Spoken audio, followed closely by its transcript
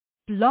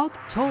Blog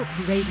Talk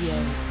Radio.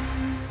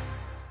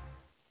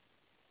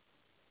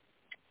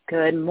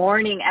 Good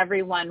morning,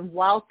 everyone.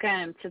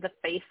 Welcome to the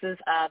Faces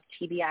of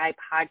TBI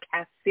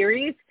podcast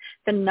series,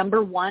 the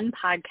 #1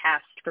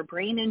 podcast for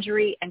brain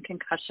injury and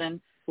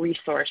concussion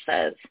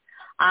resources.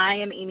 I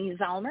am Amy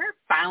Zellmer,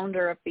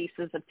 founder of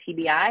Faces of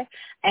TBI,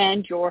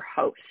 and your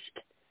host.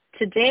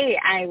 Today,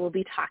 I will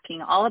be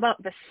talking all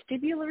about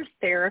vestibular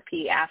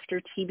therapy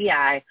after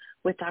TBI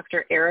with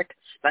Dr. Eric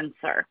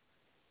Spencer.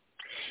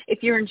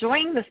 If you're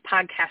enjoying this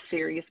podcast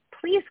series,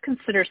 please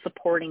consider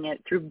supporting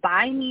it through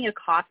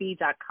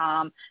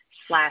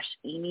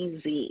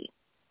buymeacoffee.com/AmyZ.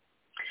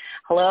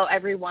 Hello,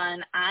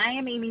 everyone. I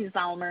am Amy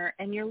Zellmer,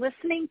 and you're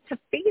listening to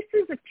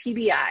Faces of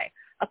TBI,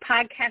 a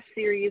podcast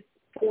series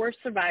for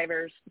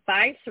survivors,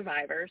 by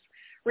survivors,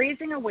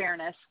 raising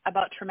awareness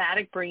about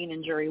traumatic brain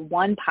injury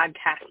one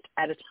podcast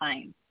at a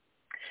time.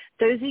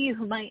 Those of you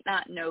who might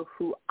not know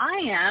who I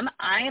am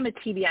a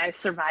TBI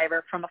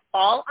survivor from a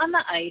fall on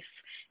the ice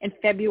in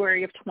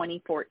February of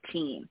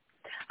 2014.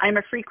 I'm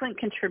a frequent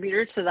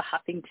contributor to the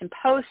Huffington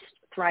Post,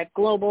 Thrive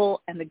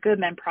Global, and the Good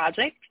Men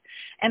Project,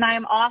 and I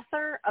am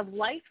author of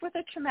Life with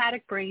a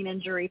Traumatic Brain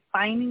Injury,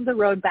 Finding the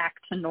Road Back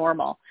to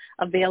Normal,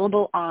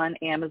 available on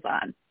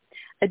Amazon.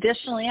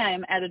 Additionally, I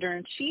am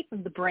editor-in-chief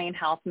of the Brain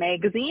Health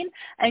Magazine,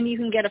 and you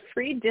can get a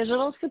free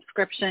digital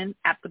subscription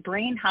at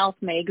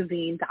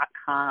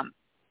thebrainhealthmagazine.com.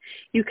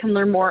 You can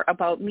learn more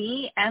about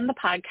me and the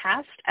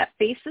podcast at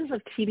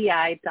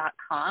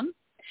facesoftbi.com,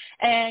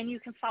 and you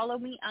can follow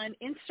me on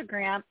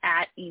Instagram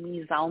at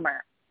Amy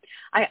Zellmer.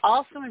 I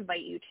also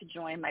invite you to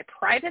join my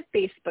private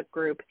Facebook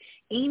group,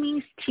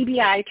 Amy's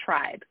TBI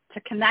Tribe,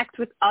 to connect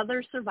with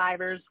other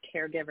survivors,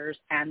 caregivers,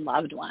 and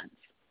loved ones.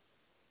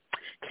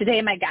 Today,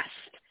 my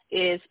guest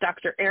is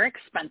Dr. Eric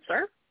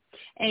Spencer,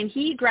 and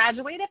he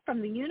graduated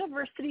from the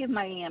University of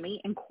Miami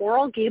in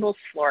Coral Gables,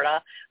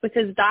 Florida, with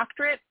his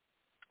doctorate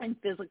in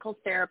physical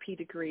therapy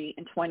degree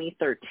in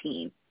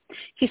 2013.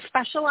 He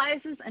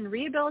specializes in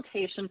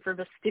rehabilitation for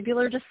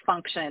vestibular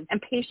dysfunction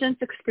and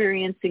patients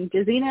experiencing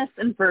dizziness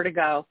and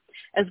vertigo,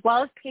 as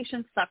well as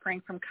patients suffering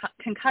from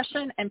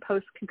concussion and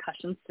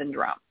post-concussion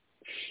syndrome.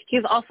 He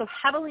is also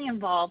heavily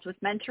involved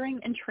with mentoring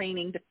and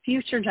training the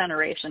future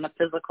generation of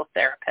physical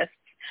therapists,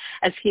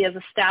 as he has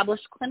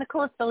established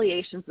clinical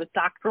affiliations with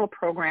doctoral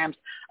programs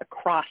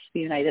across the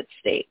United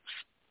States.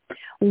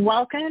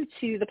 Welcome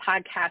to the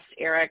podcast,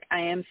 Eric. I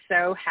am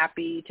so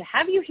happy to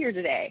have you here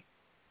today.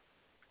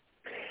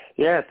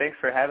 Yeah, thanks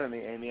for having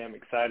me, Amy. I'm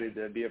excited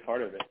to be a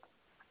part of it.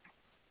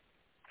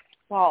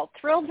 Well,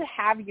 thrilled to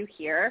have you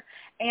here.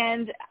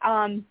 And,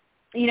 I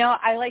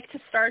like to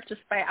start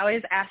just by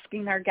always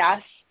asking our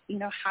guests,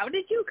 how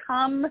did you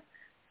come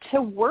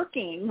to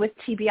working with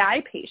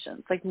TBI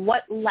patients? Like,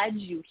 what led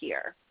you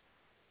here?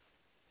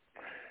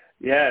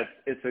 Yeah,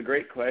 it's a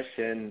great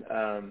question.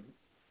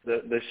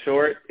 The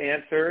short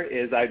answer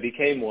is I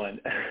became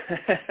one.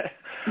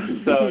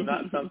 So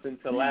not something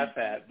to laugh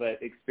at, but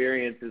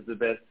experience is the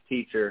best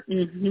teacher.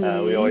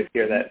 Mm-hmm. We always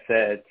hear that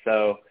said.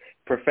 So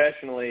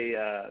professionally,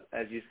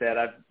 as you said,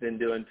 I've been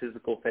doing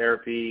physical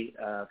therapy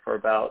for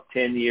about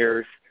 10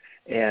 years.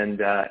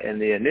 And in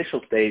the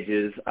initial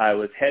stages, I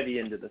was heavy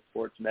into the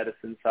sports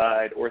medicine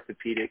side,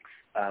 orthopedics.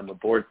 I'm a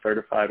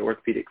board-certified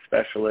orthopedic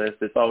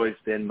specialist. It's always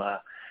been my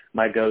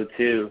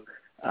go-to.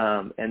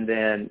 And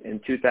then in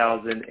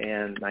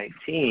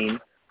 2019,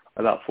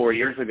 about 4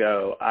 years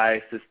ago,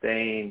 I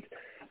sustained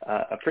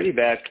a pretty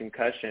bad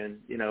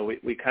concussion.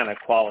 We kind of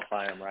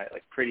qualify them, right?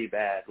 Like pretty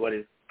bad. What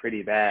is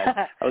pretty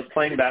bad? I was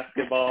playing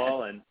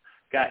basketball and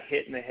got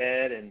hit in the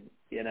head. And,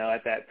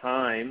 at that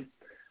time,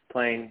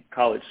 playing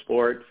college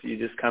sports, you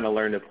just kind of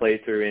learn to play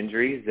through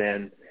injuries.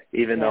 And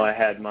even though I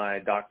had my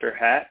doctor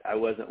hat, I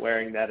wasn't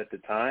wearing that at the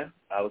time.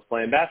 I was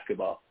playing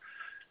basketball.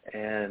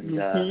 And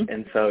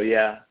and so,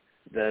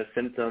 the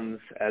symptoms,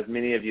 as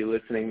many of you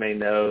listening may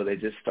know, they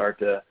start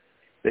to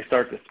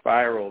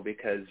spiral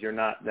because you're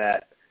not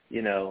that,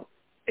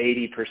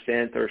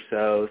 80% or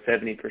so,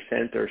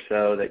 70% or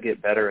so that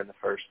get better in the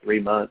first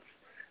 3 months.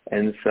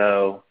 And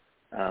so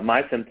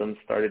my symptoms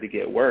started to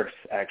get worse,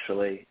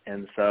 actually.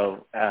 And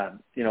so,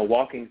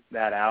 walking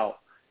that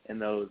out in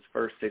those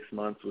first 6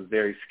 months was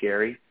very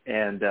scary.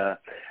 And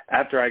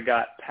after I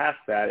got past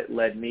that, it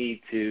led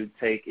me to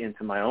take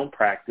into my own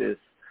practice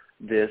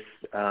this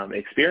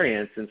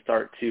experience and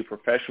start to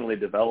professionally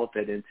develop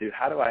it into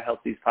how do I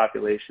help these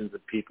populations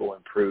of people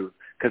improve?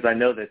 Because I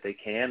know that they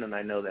can, and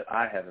I know that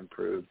I have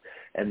improved.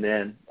 And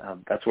then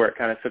that's where it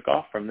kind of took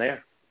off from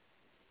there.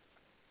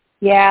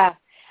 Yeah.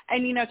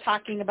 And,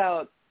 talking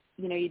about,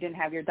 you didn't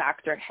have your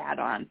doctor hat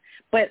on,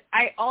 but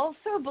I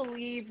also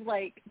believe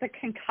like the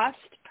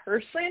concussed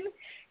person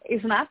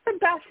is not the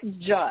best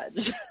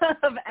judge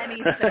of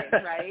anything,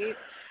 right?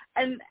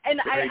 And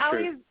I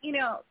always,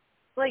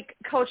 like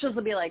coaches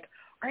will be like,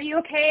 are you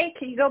okay?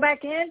 Can you go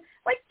back in?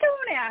 Like,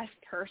 don't ask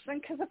person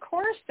because, of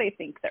course, they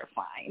think they're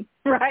fine,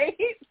 right?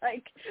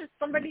 Like,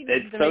 somebody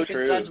needs to make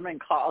a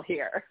judgment call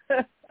here.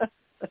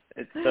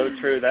 It's so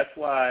true. That's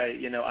why,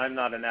 I'm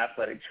not an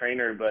athletic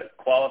trainer, but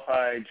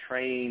qualified,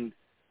 trained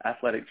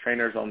athletic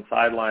trainers on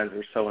sidelines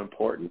are so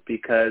important,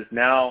 because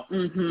now,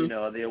 you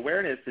know, the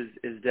awareness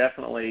is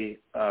definitely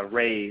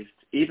raised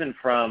even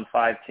from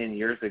 5-10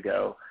 years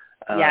ago.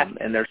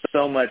 And there's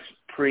so much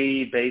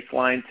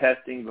pre-baseline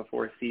testing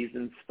before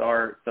seasons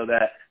start, so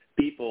that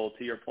people,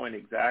 to your point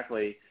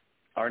exactly,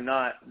 are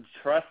not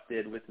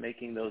trusted with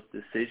making those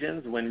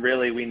decisions, when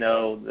really we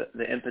know that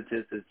the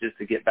impetus is just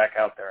to get back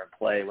out there and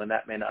play, when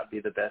that may not be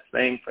the best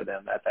thing for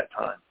them at that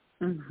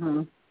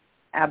time.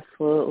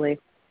 Absolutely.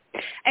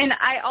 And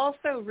I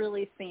also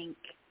really think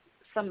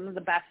some of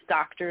the best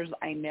doctors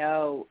I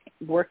know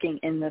working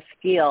in this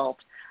field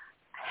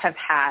have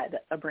had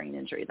a brain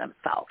injury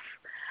themselves.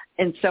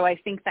 And so I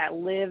think that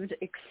lived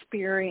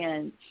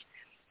experience,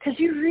 because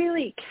you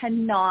really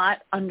cannot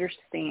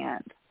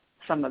understand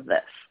some of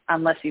this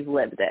unless you've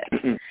lived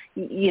it.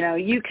 You know,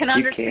 you can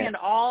understand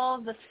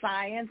all the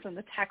science and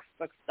the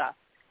textbook stuff,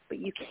 but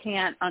you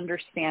can't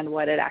understand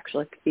what it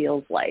actually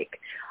feels like.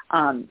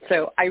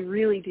 So I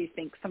really do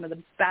think some of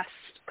the best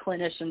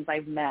clinicians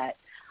I've met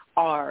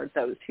are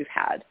those who've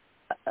had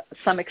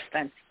some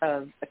extent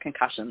of a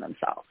concussion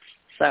themselves.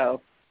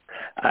 So,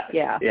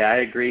 yeah, I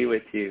agree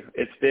with you.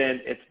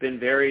 It's been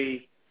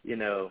very, you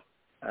know,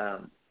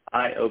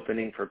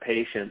 eye-opening for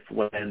patients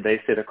when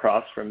they sit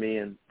across from me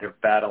and they're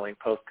battling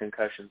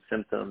post-concussion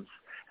symptoms,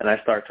 and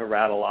I start to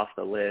rattle off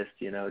the list.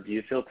 You know, do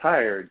you feel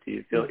tired? Do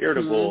you feel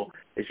irritable?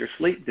 Is your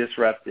sleep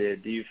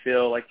disrupted? Do you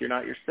feel like you're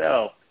not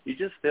yourself? You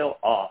just feel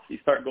off. You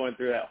start going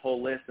through that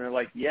whole list, and they're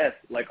like, yes,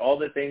 like all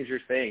the things you're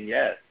saying,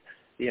 yes.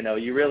 You know,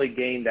 you really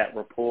gain that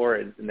rapport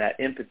and that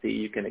empathy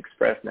you can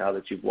express now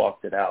that you've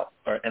walked it out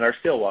and are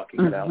still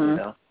walking it out, you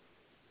know.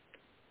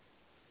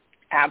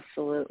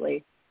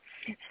 Absolutely.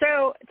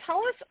 So tell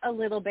us a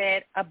little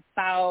bit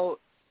about,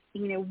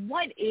 you know,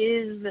 what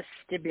is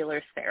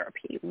vestibular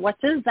therapy? What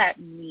does that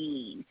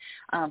mean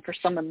for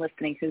someone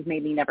listening who's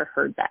maybe never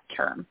heard that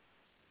term?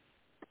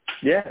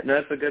 Yeah, no,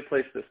 that's a good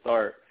place to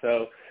start.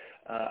 So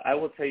I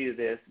will tell you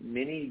this,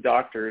 many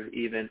doctors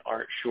even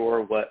aren't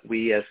sure what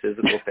we as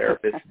physical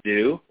therapists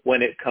do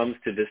when it comes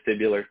to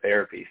vestibular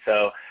therapy.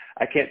 So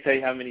I can't tell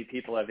you how many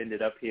people have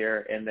ended up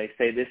here and they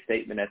say this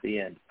statement at the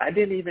end: I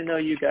didn't even know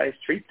you guys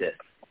treat this.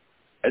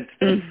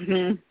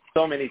 It's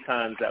so many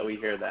times that we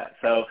hear that.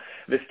 So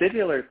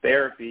vestibular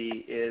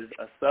therapy is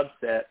a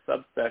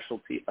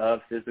subspecialty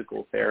of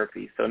physical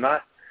therapy. So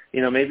not,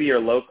 you know, maybe your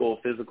local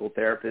physical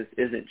therapist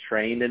isn't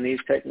trained in these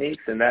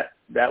techniques, and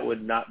that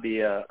would not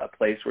be a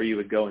place where you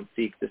would go and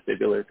seek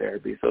vestibular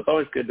therapy. So it's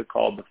always good to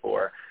call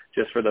before,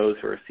 just for those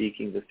who are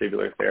seeking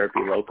vestibular therapy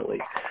locally.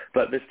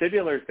 But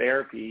vestibular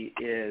therapy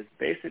is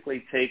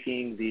basically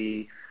taking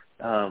the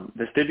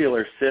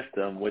vestibular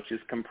system, which is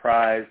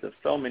comprised of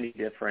so many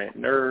different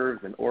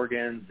nerves and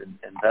organs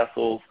and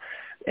vessels,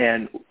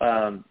 and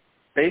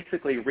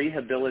basically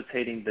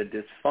rehabilitating the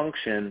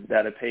dysfunction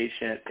that a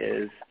patient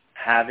is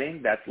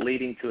having that's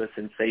leading to a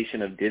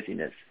sensation of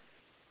dizziness.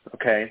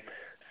 Okay?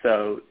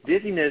 So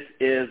dizziness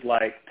is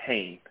like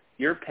pain.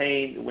 Your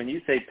pain, when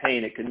you say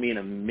pain, it can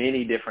mean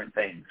many different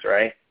things,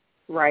 right?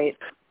 Right.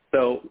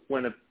 So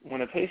when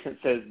a patient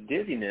says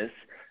dizziness,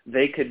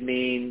 they could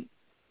mean,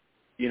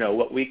 you know,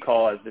 what we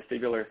call as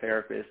vestibular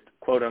therapists,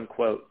 quote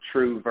unquote,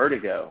 true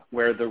vertigo,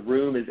 where the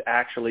room is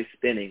actually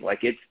spinning,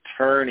 like it's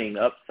turning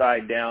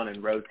upside down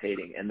and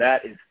rotating. And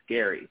that is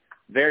scary,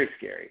 very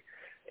scary.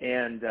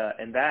 And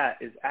that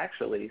is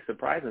actually,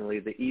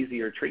 surprisingly, the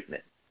easier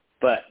treatment.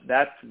 But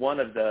that's one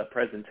of the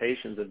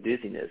presentations of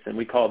dizziness, and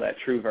we call that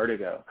true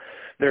vertigo.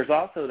 There's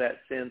also that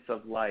sense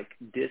of like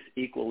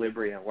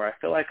disequilibrium, where I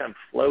feel like I'm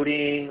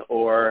floating,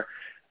 or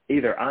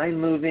either I'm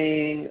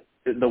moving,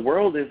 the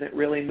world isn't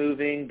really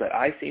moving, but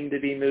I seem to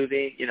be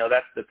moving. You know,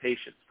 that's the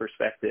patient's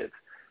perspective.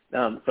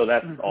 So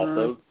that's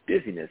also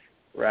dizziness,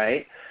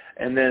 right?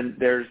 And then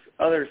there's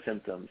other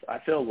symptoms. I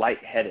feel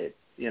lightheaded.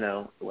 You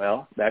know,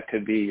 well, that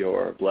could be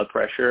your blood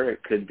pressure.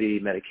 It could be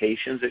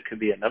medications. It could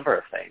be a number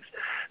of things.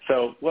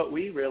 So what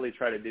we really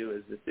try to do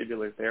as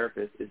vestibular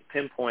therapists is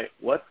pinpoint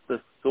what's the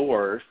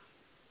source,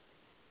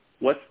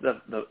 what's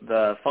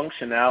the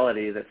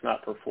functionality that's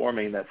not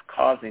performing that's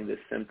causing this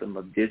symptom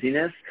of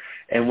dizziness.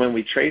 And when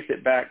we trace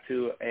it back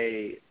to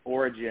a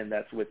origin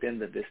that's within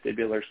the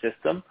vestibular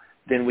system,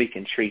 then we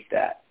can treat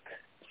that.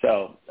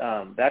 So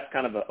that's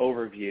kind of an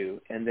overview.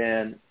 And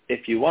then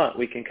if you want,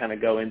 we can kind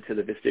of go into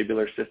the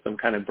vestibular system,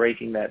 kind of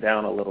breaking that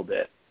down a little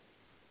bit.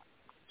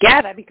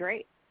 Yeah, that'd be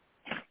great.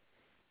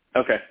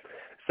 Okay.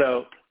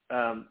 So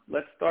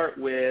let's start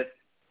with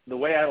the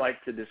way I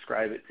like to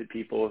describe it to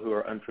people who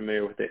are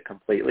unfamiliar with it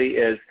completely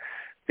is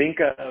think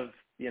of,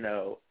 you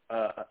know,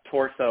 a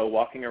torso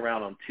walking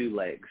around on two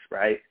legs,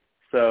 right?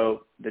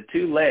 So the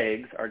two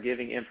legs are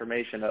giving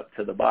information up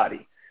to the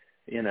body,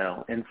 you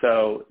know, and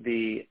so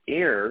the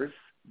ears,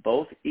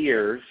 both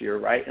ears, your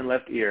right and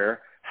left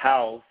ear,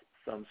 house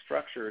some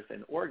structures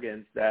and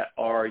organs that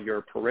are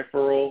your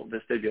peripheral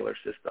vestibular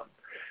system.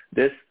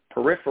 This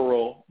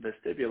peripheral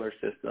vestibular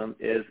system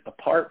is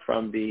apart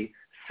from the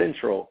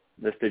central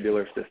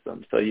vestibular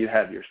system. So you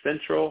have your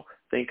central,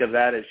 think of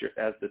that as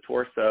the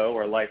torso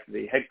or like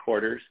the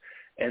headquarters,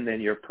 and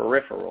then your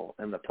peripheral.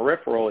 And the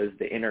peripheral is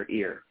the inner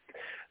ear.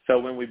 So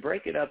when we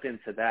break it up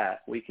into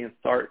that, we can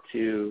start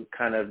to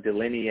kind of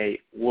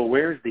delineate, well,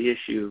 where's the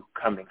issue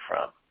coming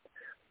from?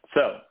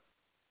 So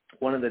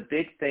one of the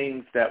big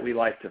things that we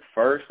like to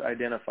first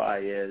identify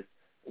is,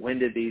 when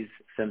did these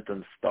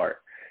symptoms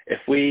start? If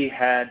we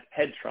had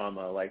head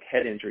trauma, like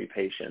head injury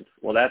patients,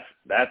 well,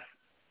 that's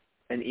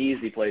an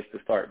easy place to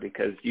start,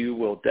 because you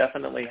will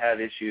definitely have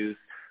issues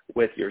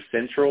with your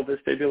central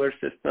vestibular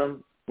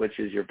system, which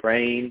is your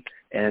brain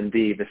and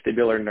the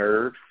vestibular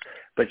nerves.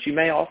 But you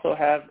may also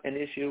have an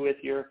issue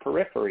with your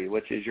periphery,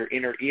 which is your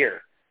inner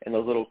ear, and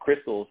those little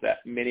crystals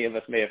that many of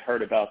us may have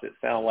heard about that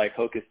sound like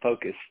hocus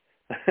pocus.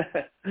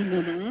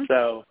 Mm-hmm.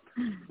 So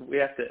we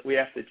have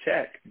to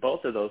check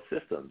both of those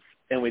systems,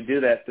 and we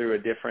do that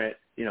through different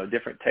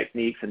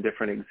techniques and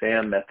different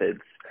exam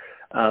methods.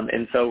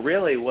 And so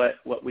really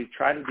what we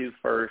try to do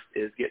first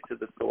is get to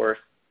the source,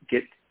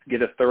 get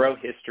a thorough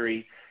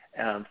history,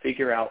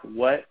 figure out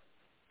what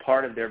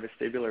part of their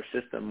vestibular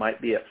system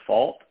might be at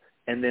fault,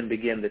 and then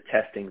begin the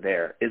testing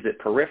there. Is it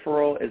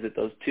peripheral? Is it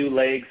those two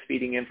legs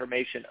feeding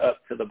information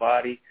up to the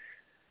body?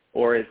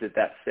 Or is it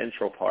that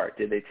central part?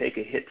 Did they take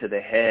a hit to the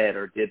head,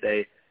 or did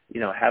they,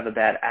 have a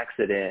bad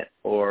accident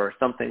or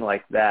something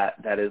like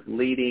that is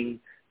leading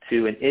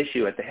to an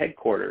issue at the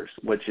headquarters,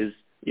 which is,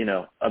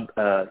 a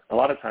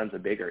lot of times a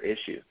bigger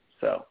issue.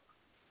 So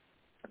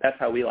that's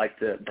how we like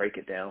to break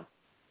it down.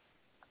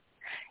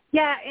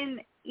 Yeah, and,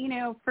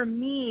 for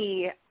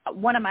me,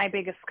 one of my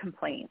biggest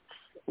complaints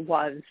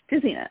was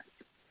dizziness.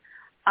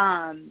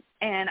 And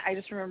I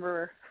just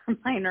remember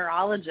my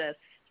neurologist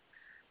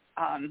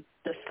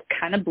just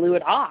kind of blew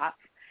it off.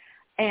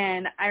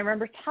 And I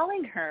remember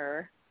telling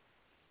her,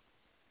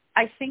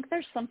 I think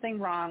there's something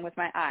wrong with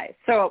my eyes.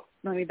 So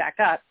let me back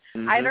up.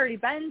 Mm-hmm. I'd already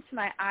been to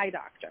my eye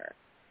doctor,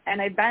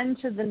 and I'd been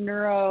to the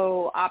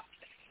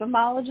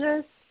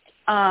neuro-ophthalmologist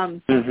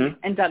and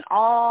done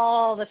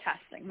all the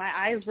testing. My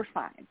eyes were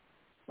fine,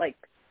 like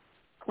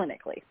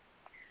clinically.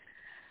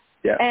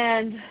 Yeah.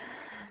 And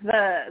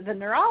the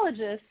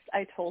neurologist,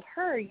 I told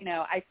her,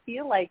 I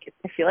feel like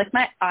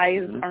my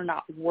eyes are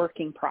not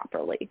working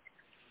properly.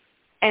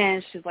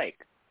 And she's like,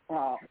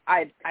 well,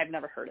 I've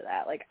never heard of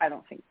that. Like, I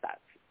don't think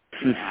that's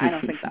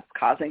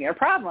causing your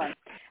problem.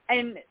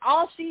 And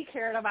all she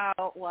cared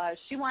about was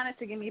she wanted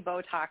to give me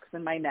Botox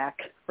in my neck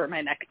for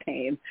my neck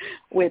pain,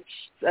 which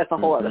that's a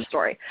whole other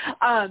story.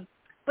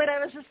 But I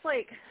was just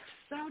like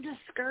so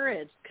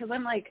discouraged, because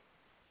I'm like,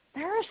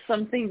 there is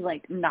something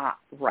like not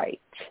right.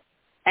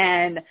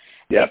 And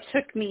it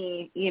took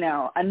me,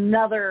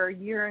 another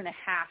year and a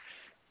half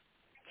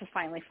to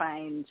finally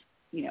find,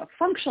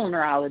 functional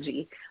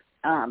neurology,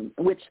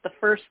 which the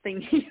first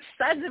thing he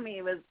said to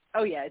me was,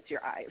 oh, yeah, it's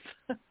your eyes.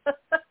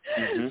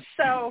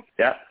 So,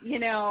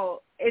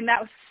 and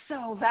that was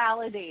so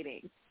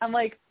validating. I'm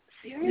like,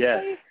 seriously?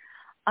 Yes.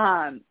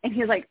 And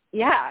he's like,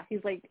 yeah.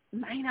 He's like,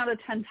 9 out of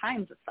 10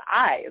 times it's the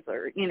eyes,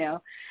 or,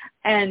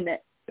 And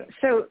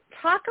so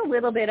talk a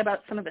little bit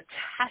about some of the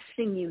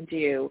testing you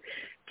do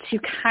to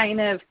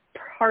kind of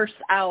parse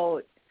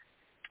out,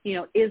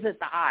 is it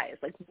the eyes?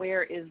 Like,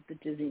 where is the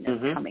dizziness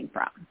coming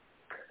from?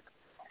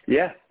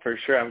 Yeah, for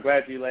sure. I'm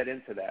glad you led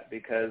into that,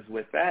 because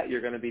with that,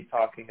 you're going to be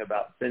talking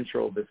about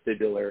central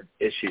vestibular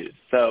issues.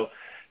 So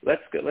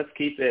let's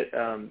keep it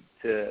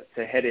to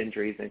head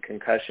injuries and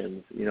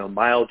concussions,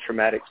 mild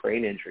traumatic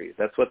brain injuries.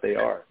 That's what they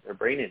are. They're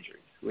brain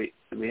injuries. We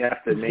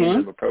have to name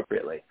them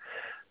appropriately.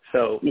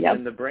 So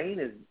when the brain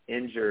is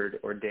injured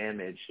or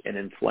damaged and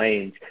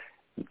inflamed,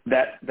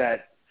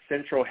 that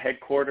central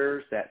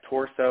headquarters, that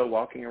torso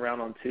walking around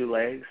on two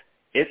legs,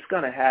 it's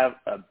going to have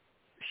a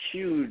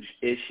huge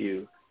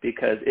issue,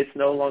 because it's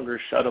no longer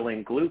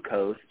shuttling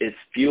glucose. It's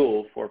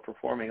fuel for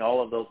performing all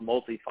of those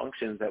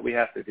multi-functions that we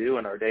have to do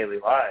in our daily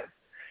lives.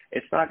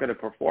 It's not going to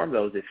perform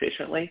those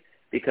efficiently,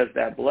 because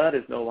that blood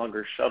is no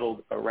longer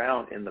shuttled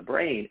around in the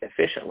brain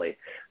efficiently.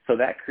 So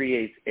that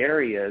creates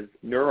areas,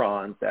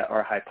 neurons, that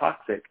are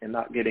hypoxic and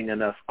not getting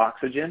enough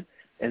oxygen,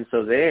 and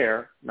so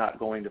they're not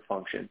going to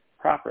function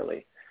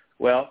properly.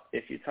 Well,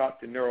 if you talk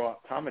to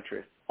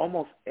neuro-optometrists,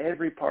 almost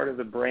every part of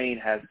the brain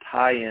has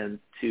tie-ins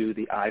to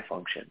the eye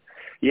function.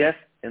 Yes,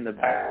 in the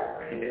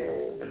back,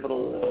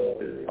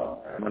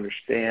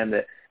 understand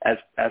that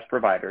as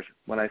providers,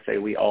 when I say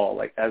we all,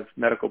 like as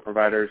medical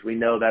providers, we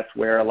know that's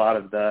where a lot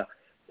of the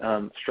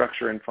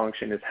structure and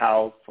function is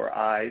housed for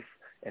eyes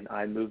and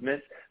eye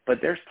movements, but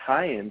there's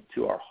tie-ins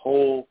to our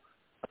whole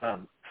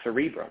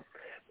cerebrum.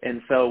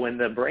 And so when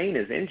the brain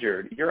is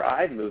injured, your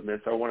eye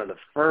movements are one of the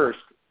first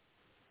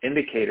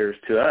indicators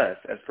to us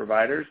as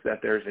providers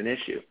that there's an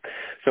issue.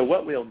 So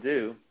what we'll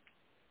do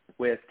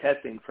with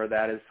testing for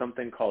that is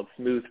something called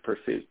smooth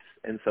pursuits.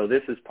 And so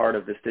this is part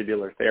of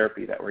vestibular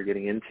therapy that we're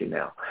getting into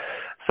now.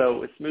 So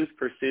with smooth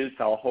pursuits,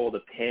 I'll hold a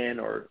pin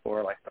or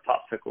like the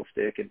popsicle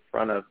stick in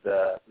front of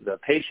the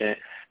patient,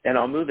 and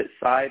I'll move it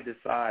side to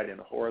side in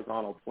a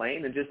horizontal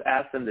plane and just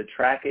ask them to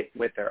track it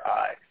with their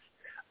eyes.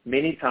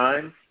 Many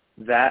times,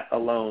 that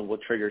alone will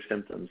trigger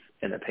symptoms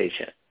in a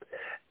patient.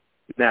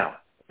 Now,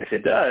 if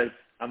it does,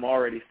 I'm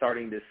already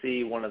starting to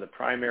see one of the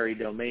primary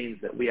domains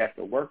that we have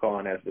to work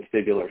on as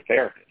vestibular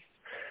therapists.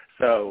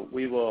 So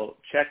we will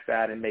check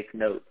that and make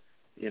notes,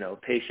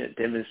 patient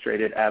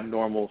demonstrated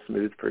abnormal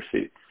smooth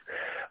pursuits.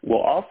 We'll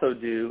also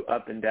do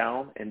up and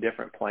down in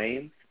different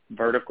planes,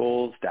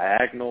 verticals,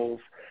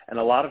 diagonals, and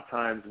a lot of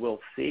times we'll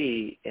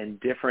see in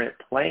different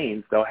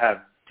planes they'll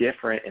have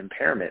different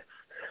impairments.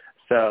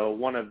 So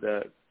one of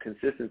the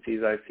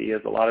consistencies I see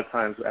is a lot of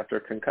times after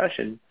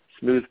concussion,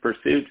 smooth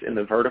pursuits in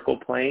the vertical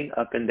plane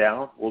up and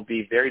down will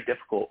be very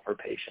difficult for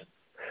patients.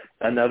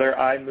 Another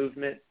eye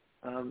movement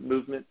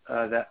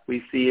that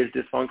we see as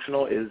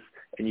dysfunctional is,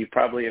 and you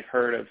probably have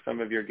heard of some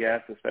of your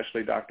guests,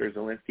 especially Dr.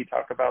 Zielinski,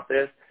 talk about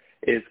this,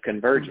 is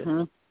convergence.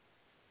 Mm-hmm.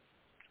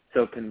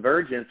 So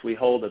convergence, we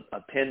hold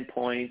a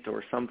pinpoint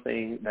or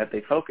something that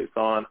they focus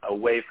on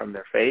away from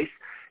their face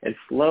and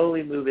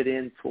slowly move it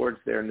in towards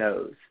their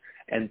nose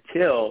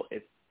until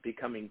it's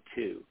becoming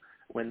 2.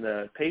 When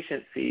the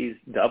patient sees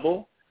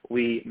double,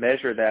 we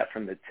measure that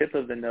from the tip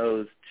of the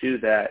nose to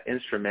that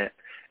instrument,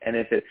 and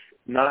if it's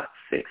not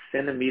 6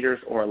 centimeters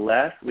or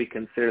less, we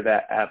consider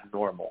that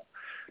abnormal.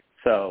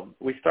 So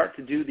we start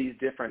to do these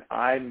different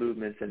eye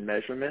movements and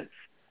measurements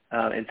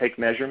and take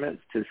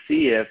measurements to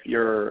see if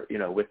you're,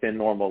 within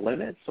normal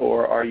limits,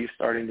 or are you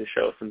starting to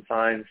show some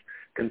signs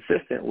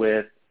consistent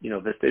with,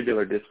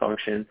 vestibular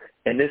dysfunction,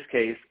 in this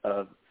case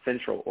of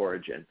central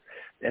origin.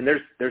 And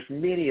there's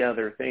many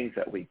other things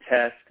that we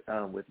test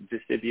with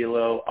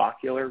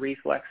vestibulo-ocular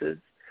reflexes.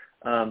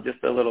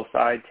 Just a little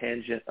side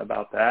tangent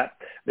about that.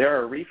 There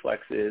are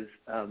reflexes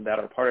that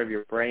are part of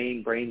your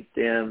brain,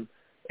 brainstem,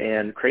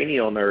 and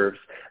cranial nerves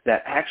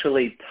that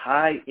actually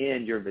tie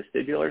in your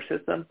vestibular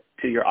system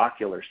to your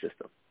ocular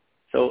system.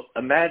 So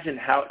imagine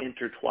how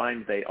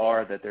intertwined they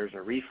are, that there's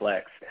a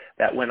reflex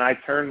that when I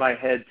turn my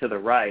head to the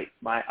right,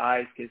 my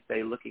eyes can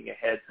stay looking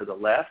ahead to the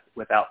left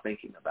without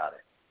thinking about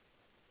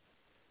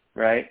it.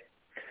 Right?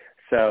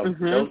 So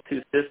those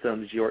two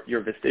systems, your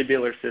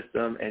vestibular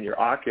system and your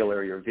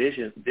ocular, your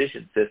vision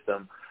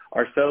system,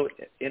 are so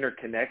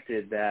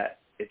interconnected that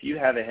if you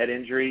have a head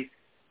injury,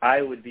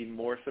 I would be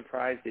more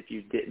surprised if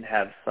you didn't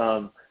have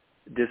some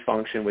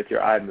dysfunction with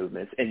your eye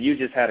movements. And you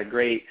just had a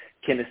great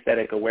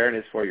kinesthetic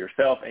awareness for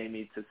yourself,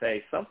 Amy, to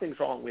say something's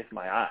wrong with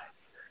my eye.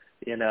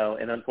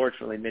 And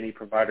unfortunately many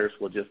providers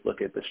will just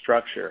look at the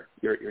structure.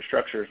 Your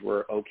structures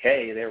were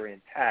okay, they were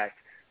intact,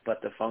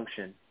 but the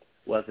function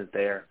wasn't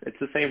there. It's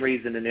the same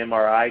reason an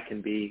MRI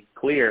can be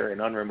clear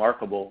and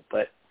unremarkable,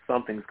 but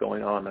something's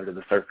going on under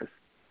the surface.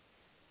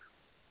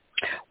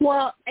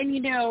 Well,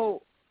 and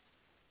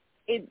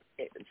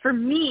for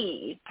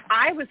me,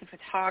 I was a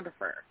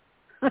photographer.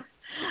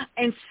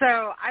 And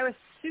so I was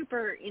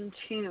super in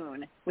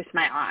tune with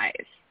my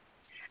eyes.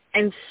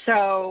 And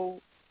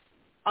so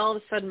all of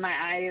a sudden my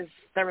eyes,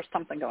 there was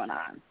something going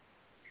on.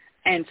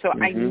 And so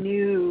I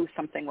knew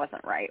something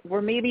wasn't right.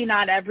 Where maybe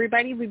not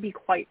everybody would be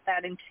quite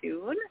that in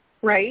tune,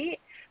 right?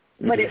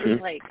 But it was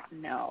like,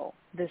 no,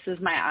 this is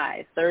my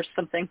eyes. There's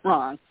something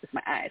wrong with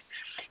my eyes.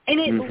 And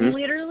it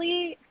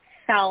literally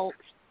felt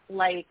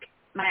like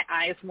my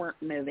eyes weren't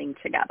moving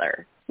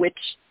together, which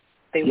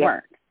they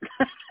weren't.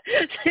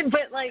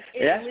 But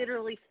it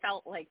literally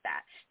felt like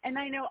that. And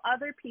I know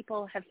other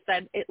people have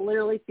said it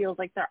literally feels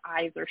like their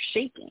eyes are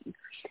shaking.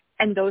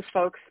 And those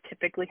folks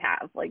typically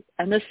have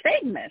a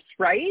nystagmus,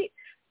 right?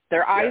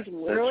 Their eyes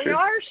literally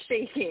are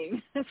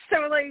shaking.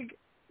 So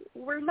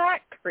we're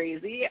not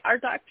crazy. Our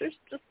doctors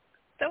just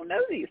don't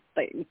know these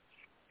things.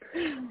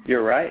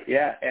 You're right,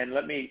 yeah. And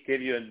let me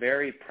give you a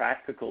very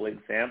practical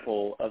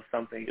example of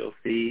something you'll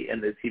see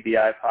in the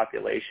TBI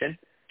population.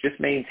 Just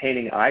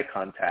maintaining eye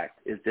contact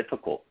is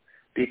difficult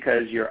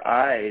because your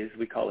eyes,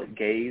 we call it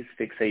gaze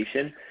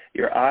fixation,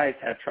 your eyes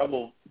have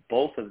trouble,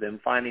 both of them,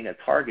 finding a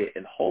target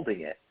and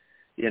holding it.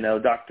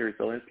 Dr.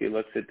 Zielinski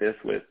looks at this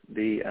with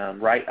the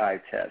right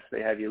eye test.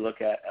 They have you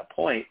look at a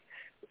point,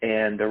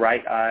 and the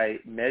right eye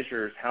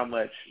measures how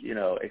much,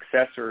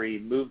 accessory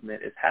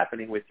movement is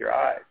happening with your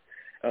eyes.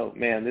 Oh,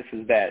 man, this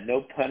is bad.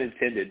 No pun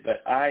intended,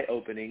 but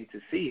eye-opening to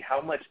see how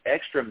much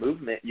extra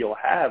movement you'll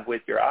have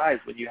with your eyes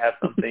when you have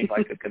something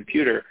like a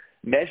computer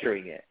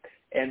measuring it.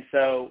 And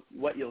so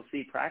what you'll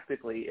see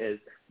practically is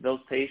those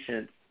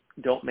patients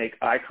don't make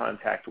eye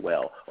contact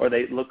well, or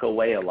they look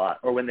away a lot,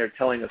 or when they're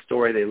telling a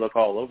story, they look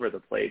all over the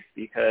place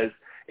because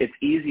it's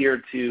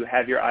easier to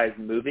have your eyes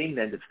moving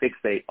than to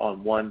fixate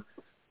on one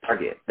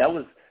target. That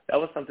was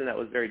something that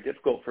was very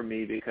difficult for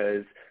me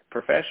because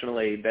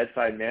professionally,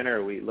 bedside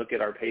manner, we look at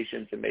our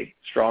patients and make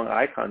strong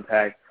eye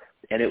contact,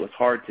 and it was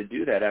hard to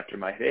do that after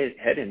my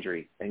head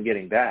injury and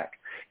getting back.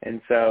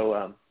 And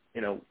so,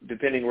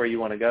 depending where you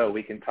want to go,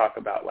 we can talk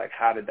about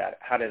how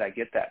did I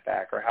get that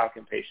back, or how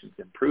can patients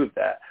improve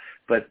that?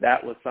 But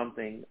that was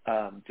something,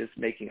 just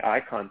making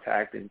eye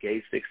contact and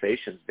gaze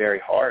fixation is very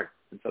hard,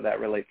 and so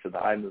that relates to the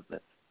eye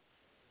movement.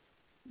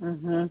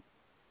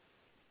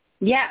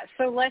 Yeah,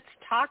 so let's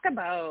talk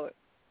about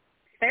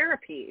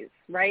therapies,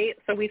 right?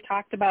 So we've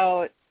talked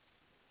about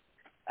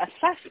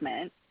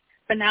assessment,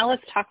 but now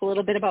let's talk a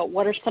little bit about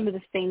what are some of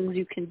the things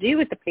you can do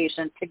with the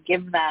patient to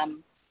give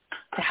them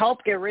to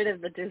help get rid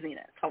of the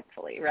dizziness,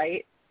 hopefully,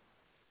 right?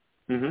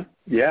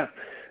 Yeah.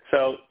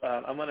 So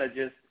I'm going to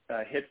just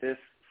hit this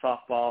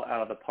softball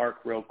out of the park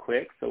real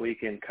quick so we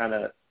can kind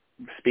of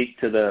speak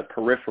to the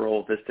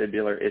peripheral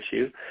vestibular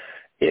issue.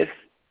 If,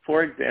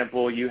 for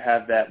example, you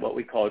have that what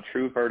we call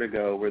true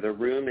vertigo where the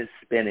room is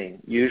spinning,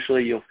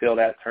 usually you'll feel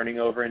that turning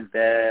over in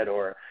bed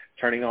or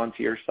turning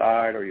onto your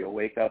side, or you'll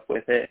wake up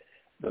with it.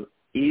 The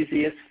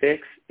easiest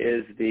fix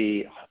is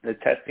the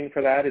testing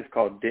for that is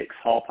called Dick's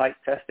Hall pipe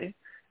testing,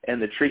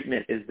 and the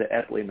treatment is the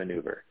Epley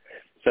maneuver.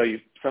 So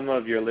some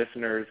of your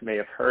listeners may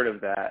have heard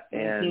of that,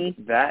 and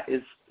that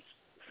is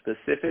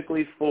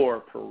specifically for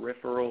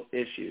peripheral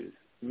issues,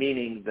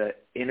 meaning the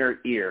inner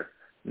ear,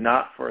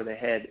 not for the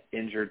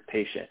head-injured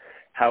patient.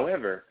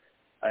 However,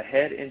 a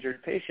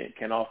head-injured patient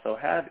can also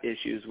have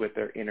issues with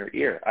their inner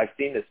ear. I've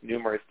seen this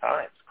numerous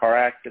times, car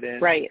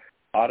accidents,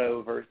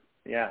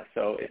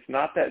 so it's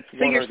not that it's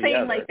so one or the other. So you're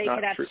saying like they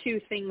could have two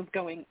things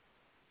going.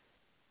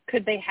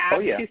 Could they have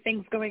two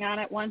things going on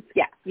at once?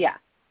 Yeah.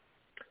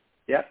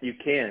 Yep, you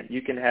can.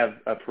 You can have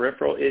a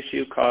peripheral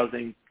issue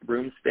causing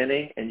room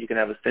spinning, and you can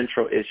have a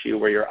central issue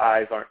where your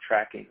eyes aren't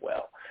tracking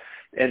well.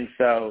 And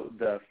so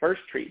the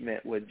first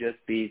treatment would just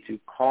be to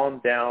calm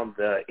down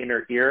the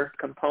inner ear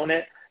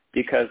component,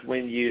 because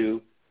when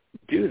you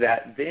do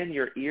that, then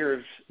your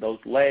ears, those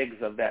legs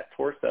of that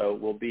torso,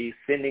 will be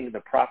sending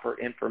the proper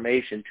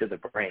information to the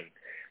brain.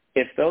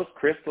 If those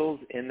crystals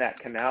in that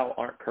canal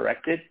aren't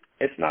corrected,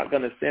 it's not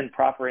going to send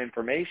proper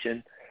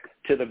information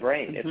to the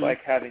brain. It's like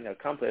having a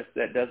compass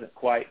that doesn't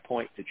quite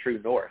point to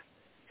true north.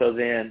 So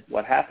then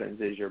what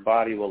happens is your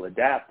body will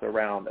adapt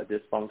around a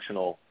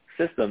dysfunctional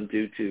system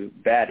due to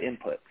bad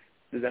inputs.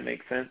 Does that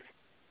make sense?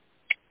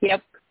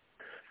 Yep.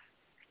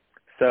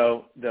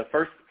 So the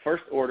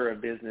first order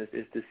of business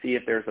is to see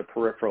if there's a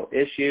peripheral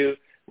issue.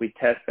 We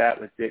test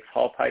that with Dick's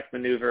Hall pipe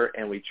maneuver,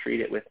 and we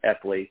treat it with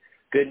Epley.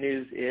 Good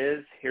news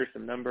is, here's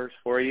some numbers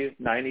for you.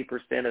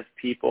 90% of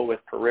people with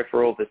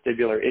peripheral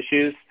vestibular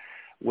issues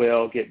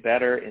will get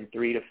better in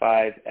 3 to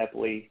 5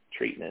 Epley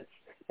treatments.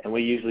 And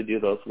we usually do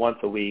those once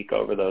a week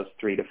over those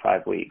 3 to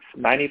 5 weeks.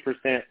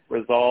 90%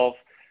 resolve.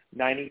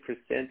 90%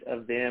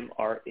 of them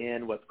are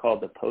in what's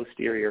called the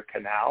posterior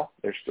canal.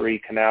 There's 3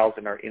 canals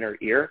in our inner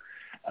ear.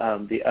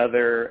 The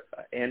other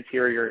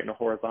anterior and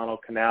horizontal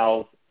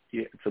canals,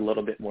 it's a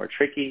little bit more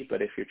tricky,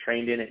 but if you're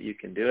trained in it, you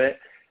can do it.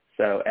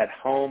 So at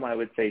home, I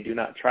would say do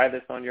not try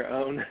this on your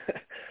own.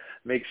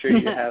 Make sure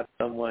you have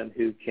someone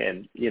who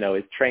can,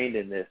 is trained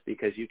in this,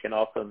 because you can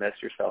also mess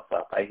yourself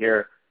up. I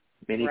hear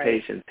many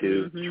patients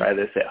who try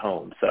this at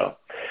home. So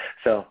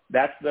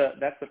that's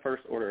the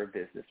first order of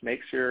business.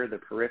 Make sure the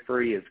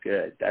periphery is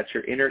good. That's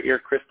your inner ear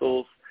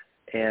crystals,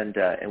 and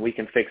we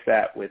can fix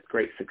that with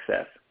great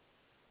success.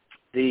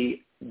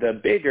 The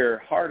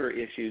bigger, harder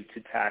issue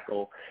to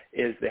tackle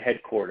is the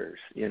headquarters.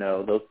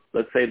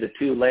 Let's say the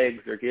 2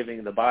 legs are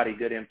giving the body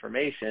good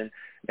information.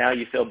 Now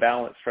you feel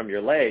balanced from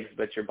your legs,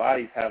 but your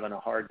body's having a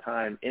hard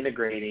time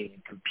integrating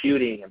and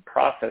computing and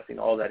processing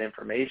all that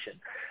information.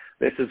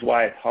 This is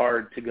why it's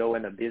hard to go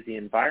in a busy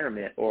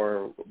environment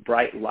or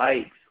bright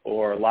lights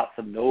or lots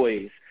of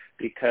noise,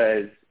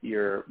 because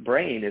your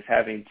brain is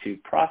having to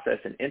process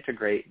and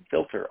integrate and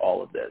filter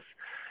all of this.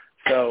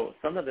 So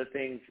some of the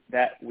things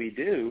that we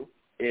do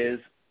is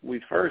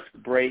we first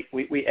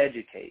we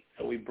educate.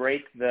 So we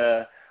break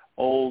the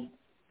old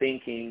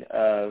thinking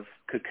of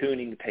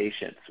cocooning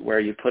patients, where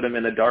you put them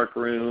in a dark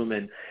room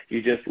and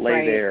you just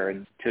lay there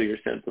until your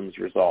symptoms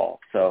resolve.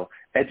 So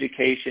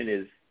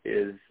education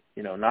is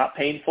not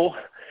painful.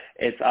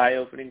 It's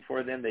eye-opening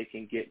for them. They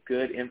can get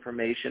good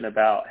information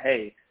about,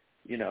 hey,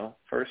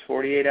 first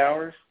 48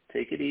 hours,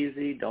 take it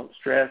easy, don't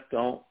stress,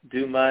 don't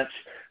do much.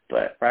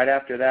 But right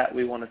after that,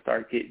 we want to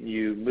start getting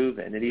you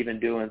moving and even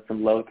doing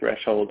some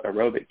low-threshold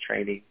aerobic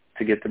training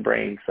to get the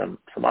brain some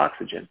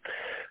oxygen.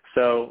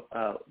 So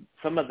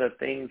some of the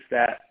things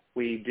that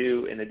we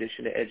do in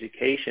addition to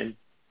education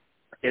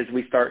is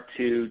we start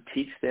to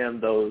teach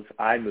them those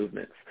eye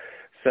movements.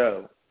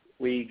 So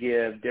we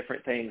give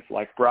different things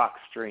like Brock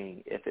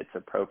string if it's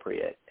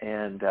appropriate.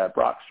 And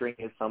Brock string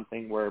is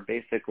something where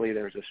basically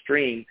there's a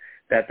string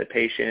that the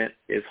patient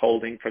is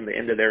holding from the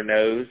end of their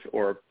nose,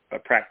 or a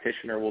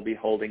practitioner will be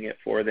holding it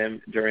for them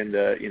during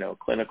the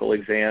clinical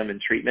exam and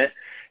treatment,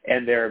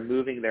 and they're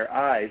moving their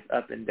eyes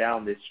up and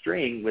down this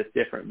string with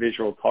different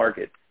visual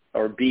targets,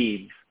 or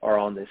beads are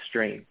on this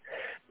string.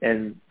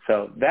 And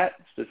so that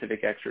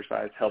specific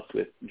exercise helps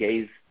with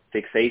gaze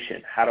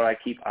fixation. How do I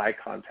keep eye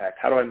contact?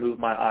 How do I move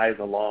my eyes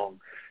along,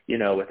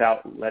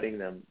 without letting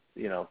them,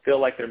 feel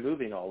like they're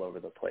moving all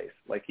over the place,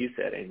 like you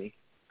said, Amy.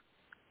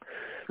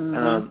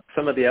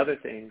 Some of the other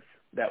things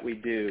that we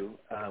do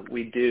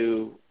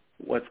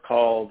what's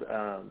called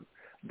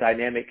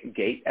dynamic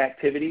gait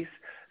activities.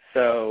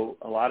 So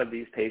a lot of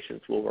these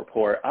patients will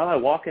report, I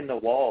walk into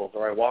walls,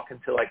 or I walk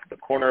into like the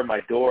corner of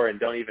my door and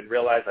don't even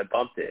realize I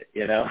bumped it,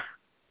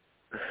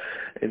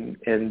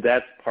 and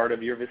that's part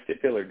of your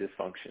vestibular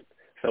dysfunction.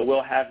 So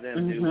we'll have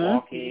them do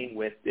walking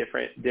with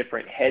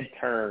different head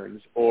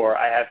turns, or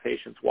I have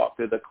patients walk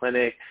through the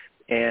clinic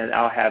and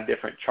I'll have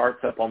different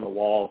charts up on the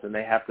walls, and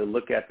they have to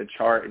look at the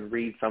chart and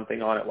read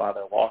something on it while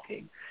they're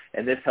walking.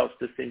 And this helps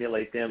to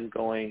stimulate them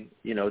going,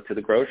 to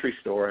the grocery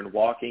store and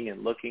walking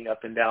and looking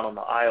up and down on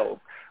the aisles.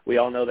 We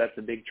all know that's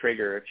a big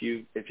trigger.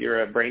 If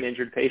you're a brain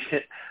injured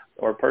patient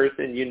or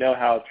person, you know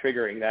how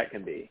triggering that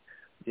can be.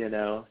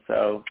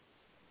 So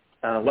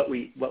what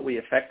we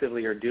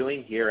effectively are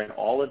doing here in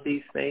all of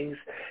these things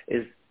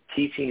is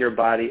teaching your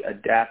body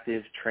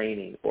adaptive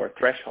training or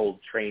threshold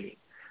training.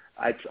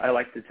 I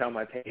like to tell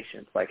my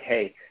patients, like,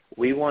 hey,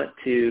 we want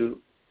to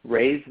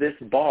raise this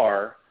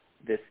bar,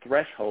 this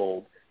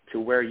threshold, to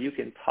where you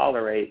can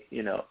tolerate,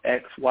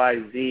 X, Y,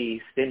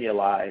 Z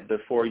stimuli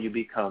before you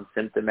become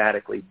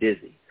symptomatically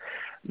dizzy.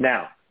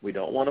 Now, we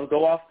don't want to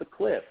go off the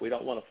cliff. We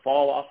don't want to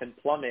fall off and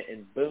plummet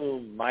and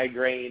boom,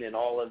 migraine and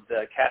all of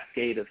the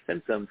cascade of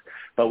symptoms,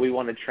 but we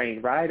want to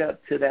train right up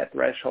to that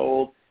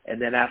threshold,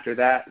 and then after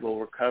that, we'll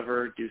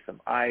recover, do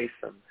some ice,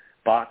 some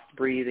boxed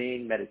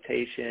breathing,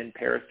 meditation,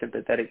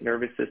 parasympathetic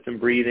nervous system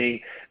breathing,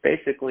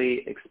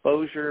 basically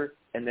exposure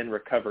and then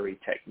recovery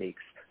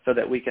techniques so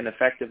that we can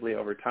effectively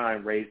over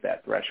time raise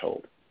that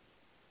threshold.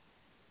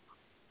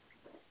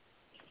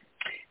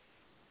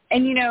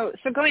 And,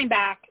 so going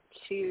back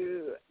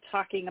to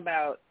talking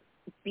about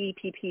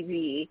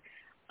BPPV,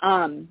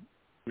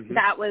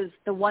 that was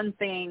the one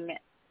thing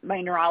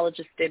my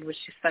neurologist did was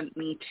she sent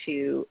me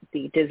to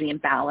the Dizzy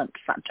and Balance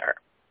Center.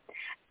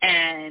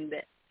 And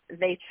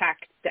they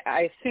checked,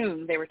 I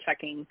assume they were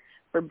checking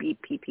for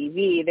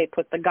BPPV. They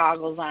put the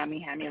goggles on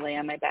me, had me lay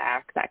on my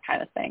back, that kind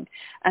of thing.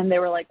 And they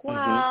were like,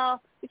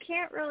 well, we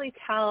can't really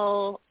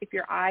tell if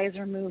your eyes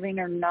are moving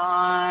or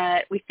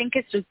not. We think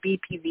it's just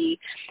BPV.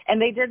 And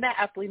they did that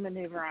Epley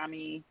maneuver on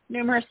me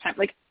numerous times.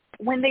 Like,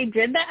 when they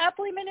did the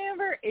Epley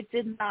maneuver, it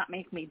did not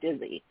make me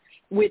dizzy,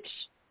 which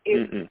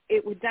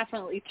it would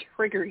definitely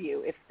trigger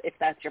you if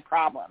that's your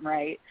problem,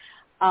 right?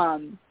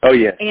 Oh,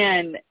 yeah.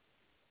 And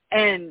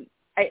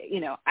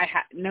I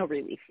had no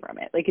relief from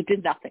it. Like, it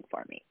did nothing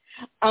for me.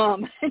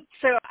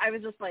 So I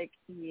was just like,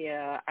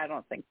 yeah, I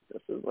don't think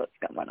this is what's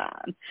going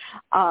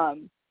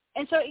on.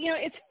 And so,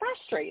 it's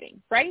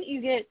frustrating, right?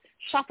 You get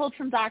shuffled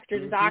from doctor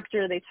to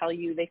doctor. They tell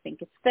you they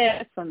think it's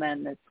this, and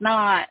then it's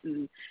not,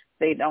 and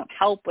they don't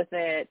help with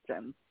it.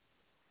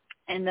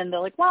 And then they're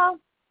like, well,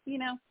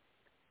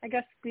 I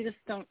guess we just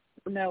don't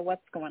know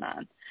what's going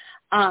on.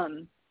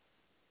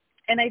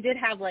 And I did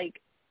have,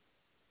 like,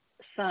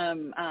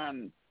 some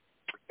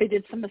they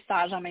did some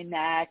massage on my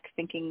neck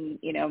thinking,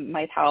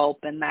 might help,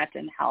 and that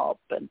didn't help.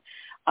 And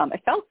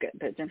it felt good,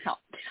 but it didn't help.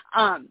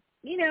 And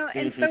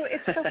so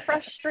it's so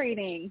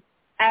frustrating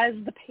as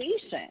the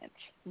patient,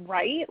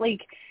 right?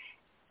 Like,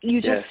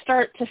 you just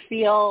start to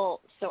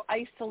feel so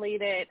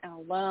isolated and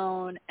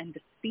alone and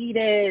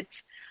defeated.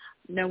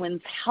 No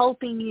one's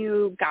helping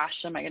you. Gosh,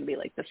 am I going to be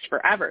like this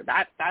forever?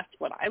 That's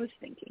what I was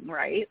thinking,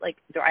 right? Like,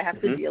 do I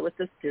have to deal with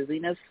this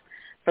dizziness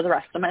for the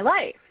rest of my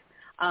life?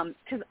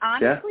 Because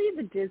honestly,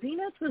 the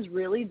dizziness was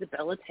really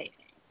debilitating.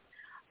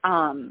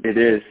 It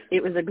is.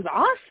 It was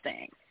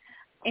exhausting.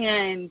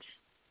 And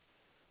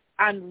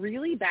on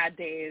really bad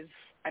days,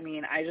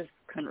 I just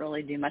couldn't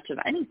really do much of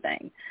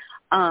anything.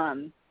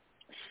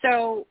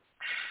 So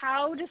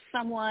how does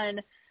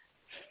someone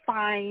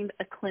find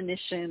a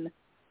clinician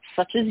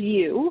such as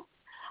you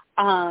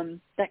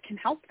that can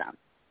help them?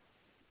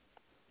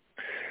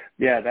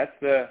 Yeah, that's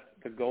the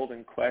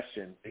golden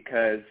question,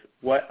 because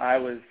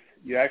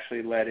you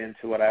actually led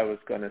into what I was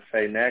going to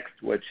say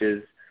next, which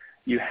is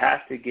you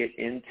have to get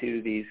into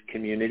these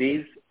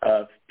communities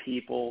of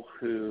people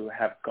who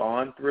have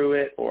gone through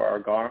it or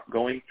are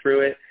going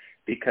through it,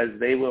 because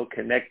they will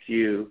connect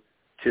you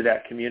to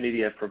that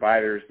community of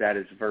providers that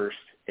is versed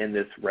in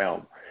this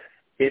realm.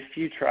 If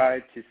you try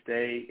to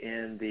stay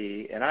and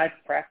I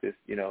practice,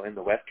 in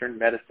the Western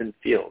medicine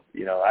field,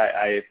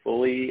 I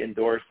fully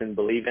endorse and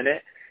believe in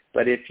it,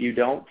 but if you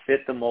don't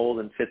fit the mold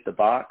and fit the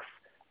box,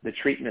 the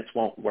treatments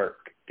won't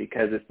work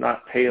because it's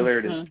not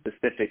tailored and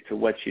specific to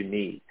what you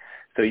need.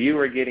 So you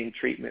were getting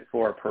treatment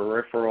for a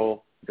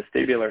peripheral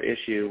vestibular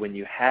issue when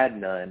you had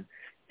none,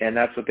 and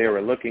that's what they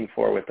were looking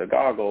for with the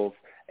goggles.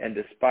 And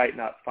despite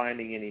not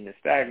finding any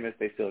nystagmus,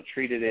 they still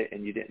treated it,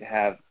 and you didn't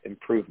have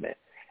improvement.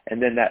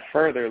 And then that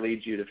further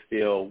leads you to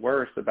feel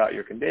worse about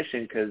your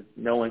condition because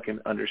no one can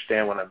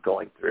understand what I'm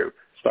going through.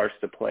 Starts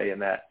to play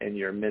in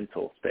your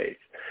mental space.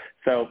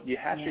 So you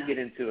have to get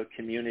into a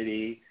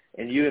community,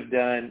 and you have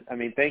done,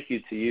 thank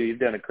you to you. You've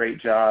done a great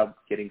job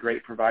getting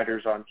great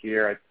providers on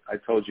here. I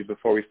told you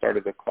before we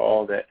started the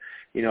call that,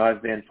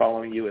 I've been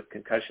following you with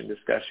concussion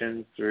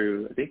discussions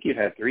through, I think you've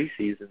had 3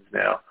 seasons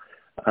now.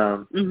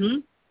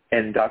 And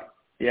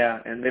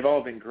they've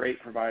all been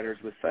great providers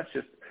with such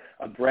just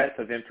a breadth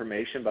of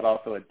information, but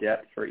also a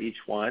depth for each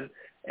one.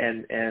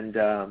 And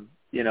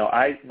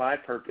my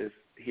purpose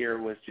here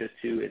was just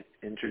to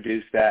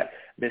introduce that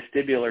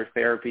vestibular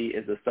therapy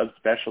is a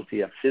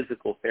subspecialty of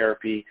physical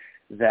therapy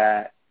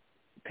that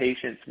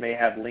patients may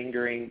have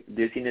lingering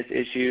dizziness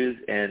issues,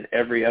 and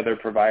every other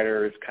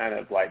provider is kind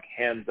of like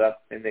hands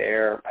up in the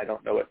air, I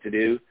don't know what to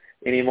do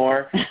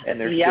anymore, and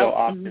there's Yep. still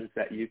options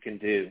that you can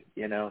do,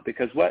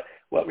 because what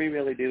we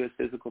really do as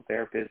physical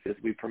therapists is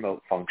we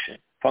promote function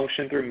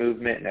through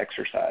movement and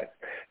exercise.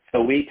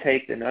 So we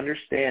take an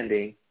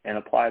understanding and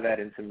apply that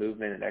into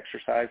movement and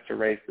exercise to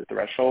raise the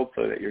threshold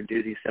so that your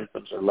dizzy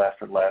symptoms are less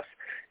and less,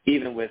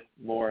 even with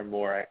more and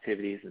more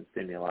activities and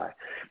stimuli.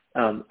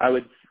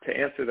 To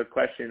answer the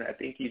question, I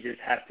think you just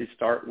have to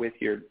start with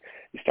your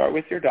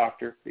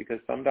doctor,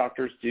 because some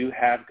doctors do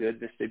have good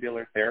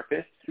vestibular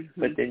therapists,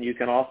 but then you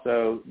can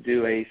also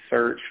do a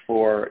search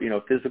for,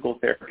 physical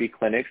therapy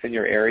clinics in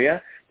your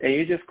area, and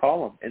you just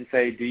call them and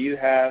say, do you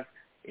have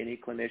any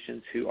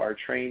clinicians who are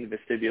trained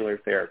vestibular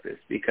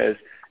therapists? Because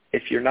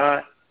if you're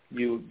not,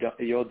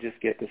 you'll just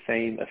get the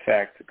same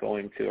effect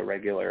going to a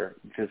regular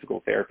physical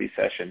therapy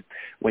session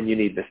when you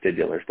need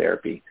vestibular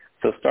therapy.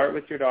 So start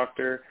with your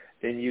doctor,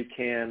 then you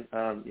can,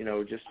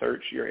 just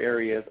search your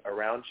areas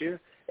around you.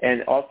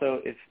 And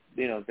also, if,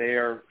 they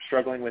are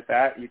struggling with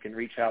that, you can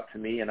reach out to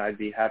me, and I'd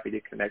be happy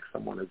to connect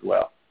someone as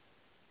well.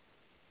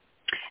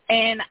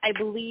 And I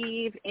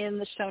believe in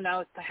the show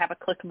notes I have a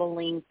clickable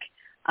link.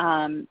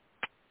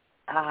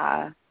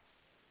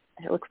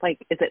 It looks like,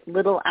 is it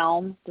Little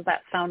Elm? Does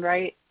that sound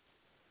right?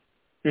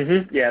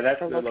 Mm-hmm. Yeah, that's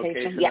the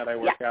location that I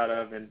work out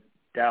of in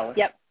Dallas.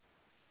 Yep.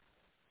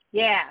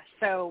 Yeah,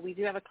 so we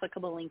do have a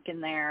clickable link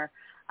in there,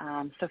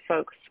 so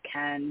folks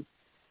can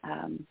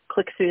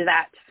click through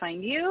that to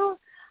find you.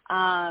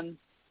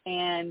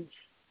 And,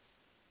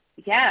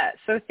 yeah,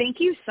 so thank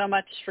you so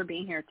much for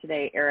being here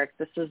today, Eric.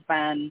 This has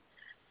been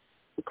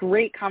a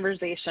great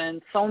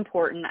conversation, so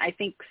important. I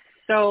think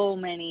so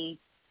many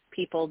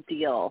people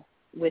deal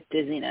with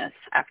dizziness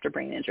after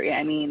brain injury.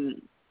 I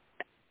mean,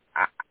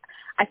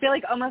 I feel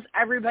like almost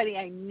everybody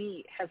I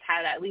meet has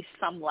had at least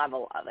some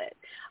level of it.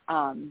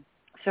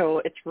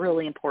 So it's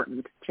really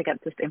important to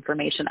get this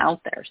information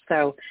out there.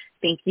 So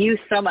thank you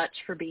so much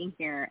for being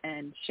here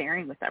and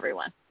sharing with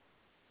everyone.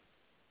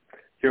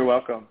 You're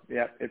welcome.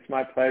 Yeah, it's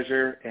my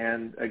pleasure.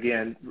 And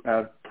again,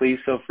 please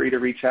feel free to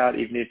reach out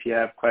even if you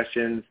have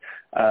questions.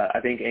 I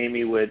think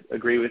Amy would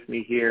agree with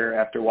me here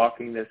after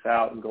walking this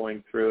out and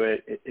going through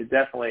it. It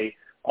definitely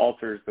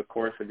alters the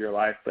course of your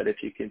life, but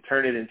if you can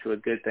turn it into a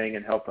good thing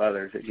and help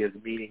others, it gives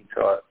meaning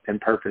to it and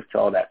purpose to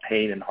all that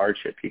pain and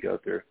hardship you go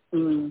through.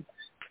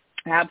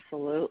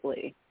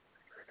 Absolutely.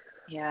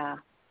 Yeah.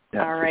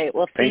 Yeah. All right.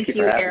 Well, thank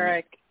you,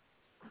 Eric. Me.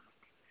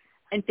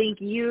 And thank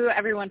you,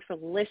 everyone, for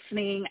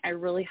listening. I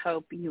really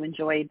hope you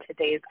enjoyed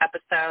today's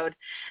episode.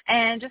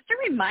 And just a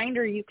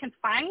reminder, you can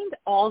find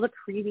all the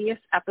previous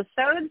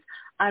episodes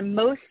on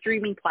most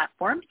streaming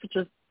platforms, such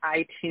as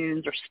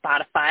iTunes or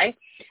Spotify.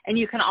 And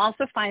you can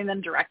also find them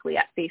directly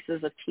at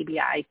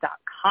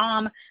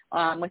facesoftbi.com.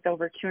 With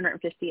over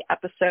 250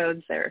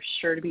 episodes, there's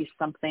sure to be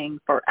something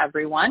for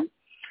everyone.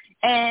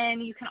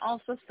 And you can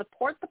also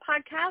support the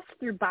podcast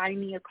through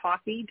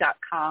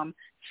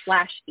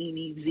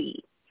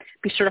buymeacoffee.com/AmyZ.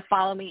 Be sure to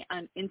follow me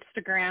on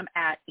Instagram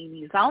at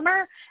Amy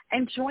Zellmer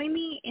and join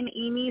me in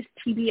Amy's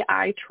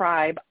TBI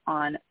tribe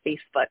on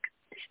Facebook.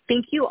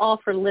 Thank you all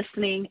for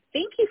listening.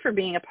 Thank you for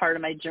being a part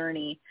of my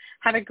journey.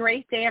 Have a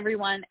great day,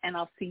 everyone, and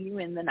I'll see you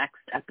in the next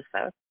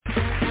episode.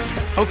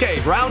 Okay,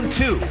 round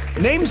two.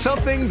 Name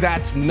something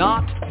that's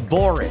not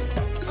boring.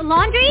 A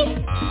laundry?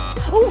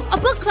 Ooh, a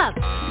book club.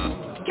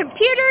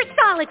 Computer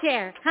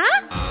solitaire,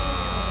 huh?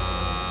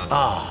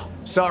 Ah,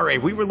 sorry,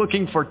 we were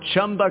looking for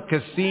Chumba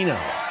Casino.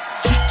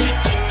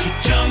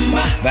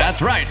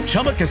 That's right.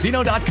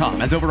 ChumbaCasino.com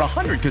has over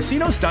 100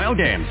 casino-style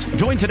games.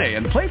 Join today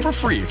and play for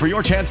free for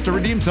your chance to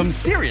redeem some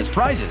serious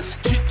prizes.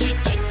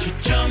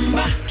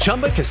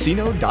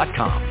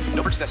 ChumbaCasino.com.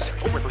 No purchase necessary.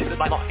 Void where prohibited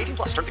by law. 18+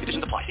 terms and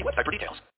conditions apply. See website for details.